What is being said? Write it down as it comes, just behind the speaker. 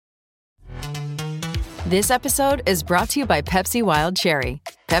This episode is brought to you by Pepsi Wild Cherry.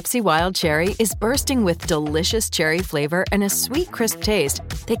 Pepsi Wild Cherry is bursting with delicious cherry flavor and a sweet, crisp taste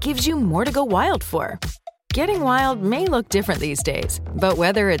that gives you more to go wild for. Getting wild may look different these days, but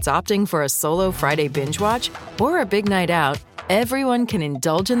whether it's opting for a solo Friday binge watch or a big night out, everyone can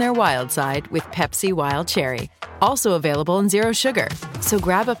indulge in their wild side with Pepsi Wild Cherry. Also available in Zero Sugar. So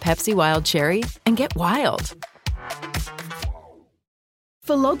grab a Pepsi Wild Cherry and get wild.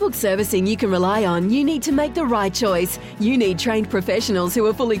 For logbook servicing you can rely on, you need to make the right choice. You need trained professionals who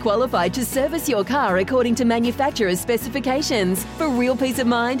are fully qualified to service your car according to manufacturer's specifications. For real peace of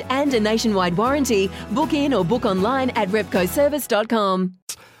mind and a nationwide warranty, book in or book online at repcoservice.com.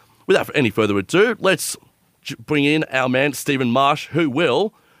 Without any further ado, let's bring in our man, Stephen Marsh, who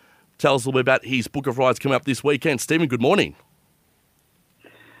will tell us a little bit about his book of rides coming up this weekend. Stephen, good morning.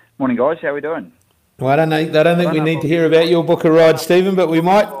 Morning, guys. How are we doing? Well, I don't think we need to hear about your book of rides, Stephen, but we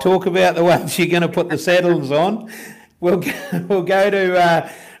might talk about the ones you're going to put the saddles on. We'll go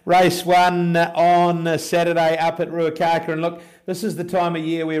to race 1 on Saturday up at Ruakaka. And look, this is the time of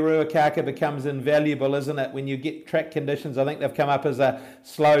year where Ruakaka becomes invaluable, isn't it? When you get track conditions, I think they've come up as a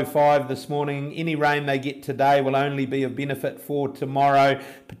slow 5 this morning. Any rain they get today will only be of benefit for tomorrow,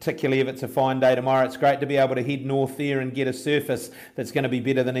 particularly if it's a fine day tomorrow. It's great to be able to head north there and get a surface that's going to be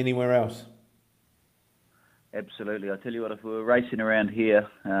better than anywhere else. Absolutely. I tell you what, if we were racing around here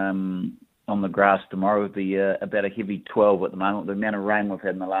on the grass tomorrow, it would be about a heavy 12 at the moment. The amount of rain we've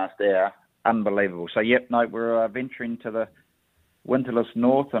had in the last hour, unbelievable. So, we're venturing to the winterless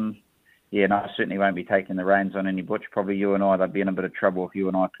north, and I certainly won't be taking the reins on any butch. Probably you and I, they'd be in a bit of trouble if you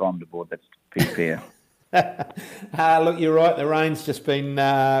and I climbed aboard. That's pretty fair. Look, you're right. The rain's just been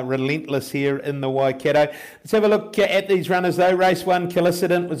relentless here in the Waikato. Let's have a look at these runners, though. Race 1,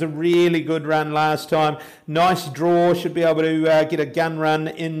 Killicedant, was a really good run last time. Nice draw. Should be able to get a gun run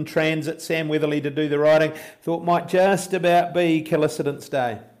in transit. Sam Weatherly to do the riding. Thought might just about be Killicedant's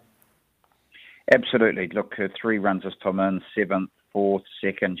day. Absolutely. Look, her 3 runs this time in, 7th, 4th,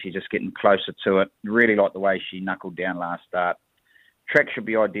 2nd. She's just getting closer to it. Really like the way she knuckled down last start. Track should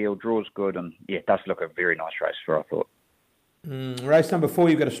be ideal, draw's good, and it does look a very nice race for her, I thought. Race number 4,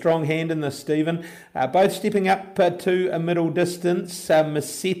 you've got a strong hand in this, Stephen. Both stepping up to a middle distance.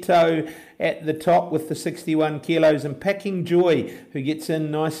 Maceto at the top with the 61 kilos, and Packing Joy, who gets in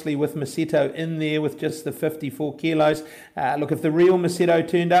nicely with Maceto in there with just the 54 kilos. Look, if the real Maceto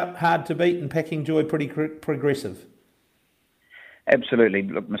turned up, hard to beat, and Packing Joy pretty progressive. Absolutely.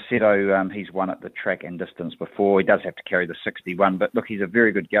 Look, Maceto, he's won at the track and distance before. He does have to carry the 61, but look, he's a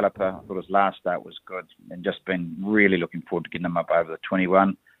very good galloper. I thought his last start was good, and just been really looking forward to getting him up over the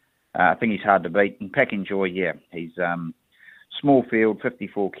 21. I think he's hard to beat. And Packing Joy, he's small field,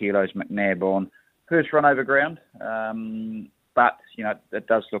 54 kilos, McNabb on. First run over ground, but it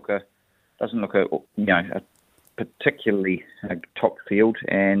doesn't look a particularly top field.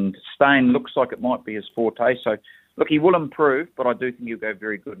 And Stain looks like it might be his forte, so. Look, he will improve, but I do think he'll go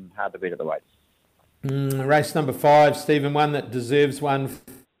very good and hard to beat at the weights. Race number 5, Stephen, one that deserves one.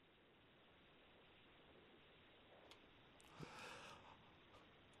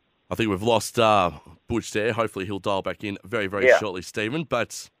 I think we've lost Butch there. Hopefully he'll dial back in very, very shortly, Stephen.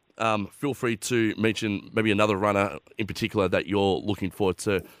 But feel free to mention maybe another runner in particular that you're looking forward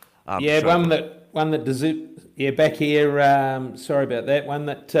to. One that deserves. Back here. Sorry about that. One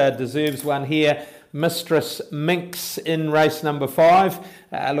that deserves one here. Mistress Minx in race number 5.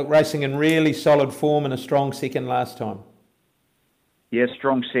 Racing in really solid form and a strong second last time. Yeah,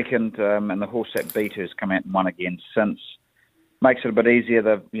 strong second, and the horse that beat her has come out and won again since. Makes it a bit easier,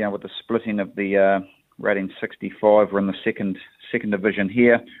 with the splitting of the rating 65. We're in the second division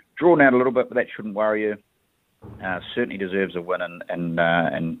here. Drawn out a little bit, but that shouldn't worry you. Certainly deserves a win, and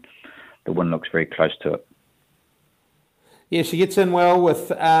the win looks very close to it. Yeah, she gets in well with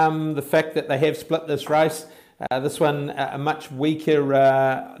the fact that they have split this race. This one much weaker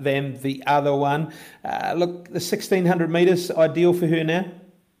than the other one. The 1,600 metres, ideal for her now?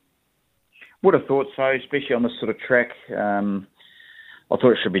 Would have thought so, especially on this sort of track. I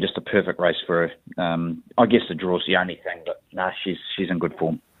thought it should be just a perfect race for her. I guess the draw's the only thing, but she's in good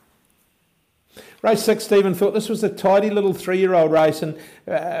form. Race 6, Stephen, thought this was a tidy little 3-year-old race, and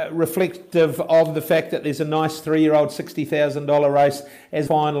reflective of the fact that there's a nice 3-year-old $60,000 race as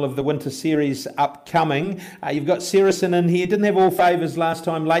final of the Winter Series upcoming. You've got Saracen in here, didn't have all favours last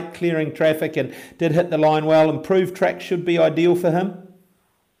time, late clearing traffic and did hit the line well. Improved track should be ideal for him.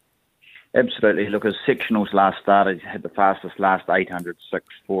 Absolutely. Look, his sectionals last started, he had the fastest last 800, 6,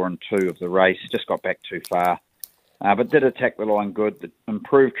 4 and 2 of the race. Just got back too far. But did attack the line good. The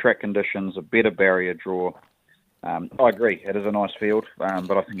improved track conditions, a better barrier draw. I agree. It is a nice field,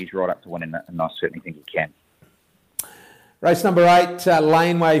 but I think he's right up to winning it, and I certainly think he can. Race number 8,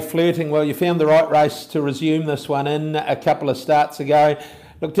 Laneway Flirting. Well, you found the right race to resume this one in a couple of starts ago.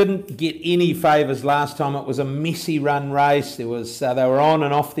 Look, didn't get any favours last time. It was a messy run race. There was they were on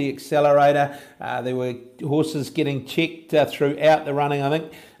and off the accelerator. There were horses getting checked throughout the running. I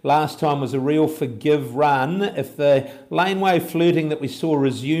think last time was a real forgive run. If the Laneway Flirting that we saw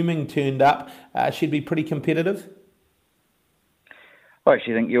resuming turned up, she'd be pretty competitive. I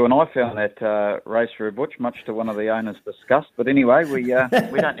actually think you and I found that race for a Butch, much to one of the owners' disgust. But anyway, we don't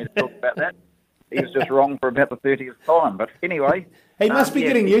need to talk about that. He was just wrong for about the 30th time. But anyway... He must be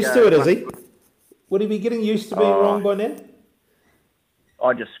getting used to it, is he? Would he be getting used to being wrong by now?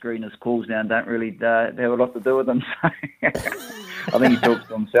 I just screen his calls now and don't really have a lot to do with them. So I think he talks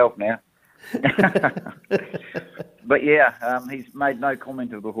to himself now. But yeah, he's made no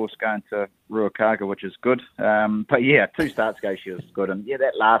comment of the horse going to Ruakaka, which is good. But yeah, 2 starts ago she was good. And yeah,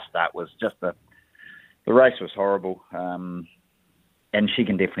 that last start was just the race was horrible. And she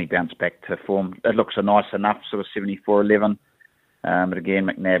can definitely bounce back to form. It looks a nice enough sort of 74-11. But again,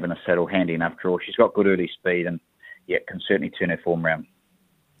 McNabb in a saddle, handy enough draw. She's got good early speed and, yeah, can certainly turn her form round.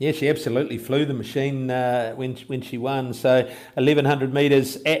 Yeah, she absolutely flew the machine when she won. So 1,100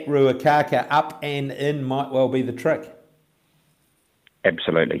 metres at Ruakaka, up and in might well be the trick.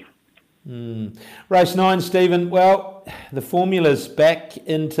 Absolutely. Race 9, Stephen. Well, the formula's back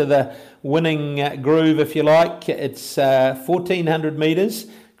into the winning groove, if you like. It's 1,400 metres.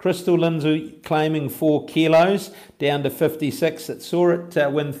 Crystal Lindsay claiming 4 kilos down to 56. It saw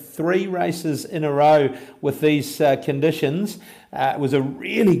it win 3 races in a row with these conditions. It was a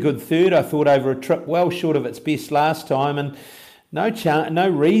really good third, I thought, over a trip well short of its best last time, and no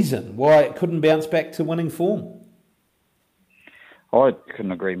reason why it couldn't bounce back to winning form. I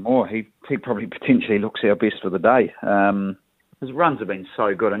couldn't agree more. He probably potentially looks our best for the day. His runs have been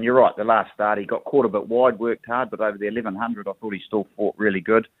so good, and you're right, the last start he got caught a bit wide, worked hard, but over the 1,100 I thought he still fought really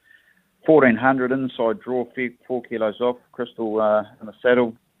good. 1,400 inside draw, 4 kilos off, Crystal in the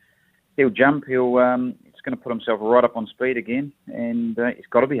saddle. He'll jump, he's going to put himself right up on speed again, and he's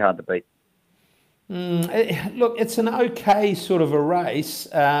got to be hard to beat. Look, it's an okay sort of a race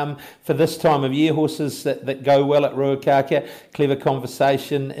for this time of year. Horses that go well at Ruakaka, clever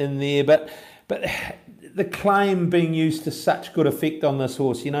conversation in there, but the claim being used to such good effect on this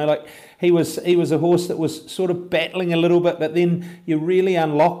horse, you know, like he was a horse that was sort of battling a little bit, but then you really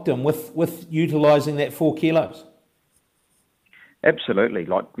unlocked him with utilising that 4 kilos. Absolutely.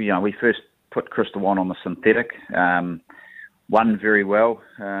 Like, you know, we first put Crystal on the synthetic, won very well.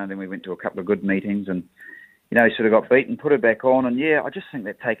 Then we went to a couple of good meetings and, you know, he sort of got beaten, put her back on. And yeah, I just think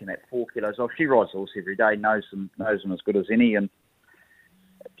they're taking that 4 kilos off. She rides the horse every day, knows them as good as any. And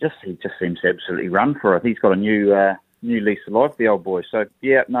he just seems to absolutely run for it. He's got a new lease of life, the old boy. So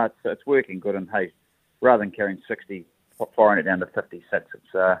yeah, no, it's working good. And hey, rather than carrying 60, firing it down to 56,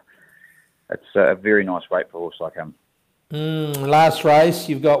 it's a very nice weight for a horse like him. Last race,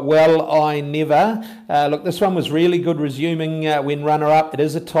 you've got Well I Never. Look, this one was really good resuming when runner-up. It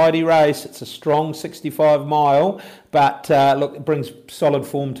is a tidy race. It's a strong 65 mile, but look, it brings solid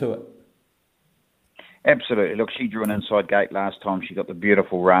form to it. Absolutely. Look, she drew an inside gate last time. She got the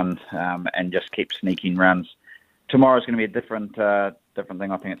beautiful run and just kept sneaking runs. Tomorrow's going to be a different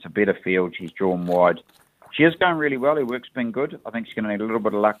thing. I think it's a better field. She's drawn wide. She is going really well. Her work's been good. I think she's going to need a little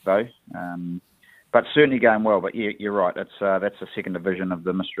bit of luck, though. But certainly going well. But yeah, you're right. That's the second division of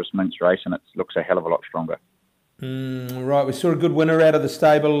the Mistress Minx race, and it looks a hell of a lot stronger. Right, we saw a good winner out of the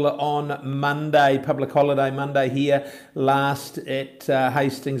stable on Monday, public holiday Monday here, last at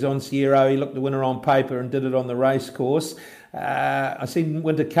Hastings on Sierra. He looked the winner on paper and did it on the race course. I seen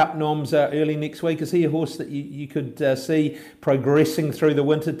Winter Cup noms early next week. Is he a horse that you could see progressing through the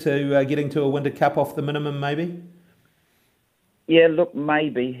winter to getting to a Winter Cup off the minimum, maybe? Yeah, look,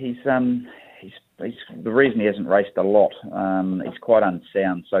 maybe. He's the reason he hasn't raced a lot. He's quite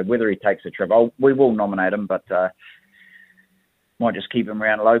unsound. So whether he takes a trip, we will nominate him, but might just keep him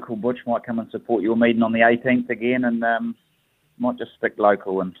around local. Butch might come and support your meeting on the 18th again, and might just stick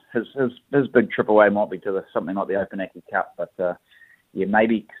local. And his big trip away might be to something like the Opunake Cup, but yeah,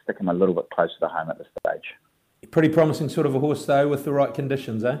 maybe stick him a little bit closer to home at this stage. Pretty promising sort of a horse though, with the right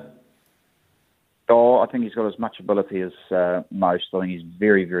conditions, eh? Oh, I think he's got as much ability as most. I think he's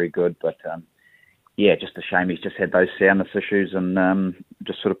very, very good, but. Yeah, just a shame he's just had those soundness issues and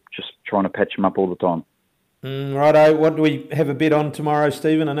just trying to patch him up all the time. Righto, what do we have a bet on tomorrow,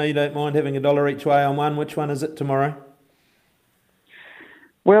 Stephen? I know you don't mind having $1 each way on one. Which one is it tomorrow?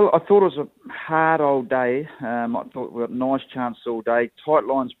 Well, I thought it was a hard old day. I thought we got a nice chance all day. Tight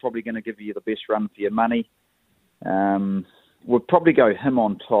line's probably going to give you the best run for your money. We'll probably go him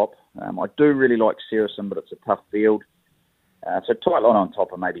on top. I do really like Saracen, but it's a tough field. So tight line on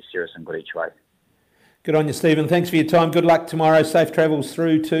top and maybe Saracen good each way. Good on you, Stephen. Thanks for your time. Good luck tomorrow. Safe travels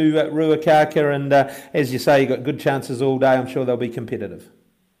through to Ruakaka. And as you say, you've got good chances all day. I'm sure they'll be competitive.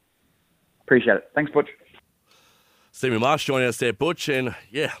 Appreciate it. Thanks, Butch. Stephen Marsh joining us there, Butch. And,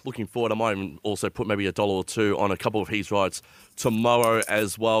 yeah, looking forward. I might even also put maybe $1 or $2 on a couple of his rides tomorrow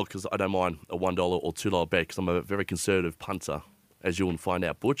as well, because I don't mind a $1 or $2 bet because I'm a very conservative punter, as you will find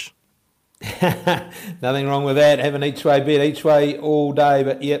out, Butch. Nothing wrong with that. Have an each way bet, each way all day.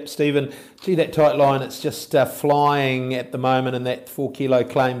 But yep, Stephen, see that tight line, it's just flying at the moment, and that 4 kilo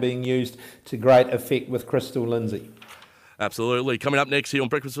claim being used to great effect with Crystal Lindsay. Absolutely. Coming up next here on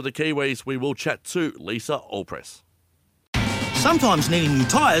Breakfast with the Kiwis, we will chat to Lisa Allpress. Sometimes needing new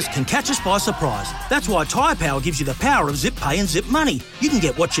tyres can catch us by surprise. That's why Tyre Power gives you the power of zip pay and zip money. You can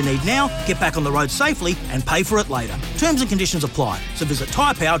get what you need now, get back on the road safely and pay for it later. Terms and conditions apply. So visit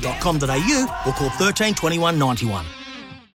tyrepower.com.au or call 13 21 91.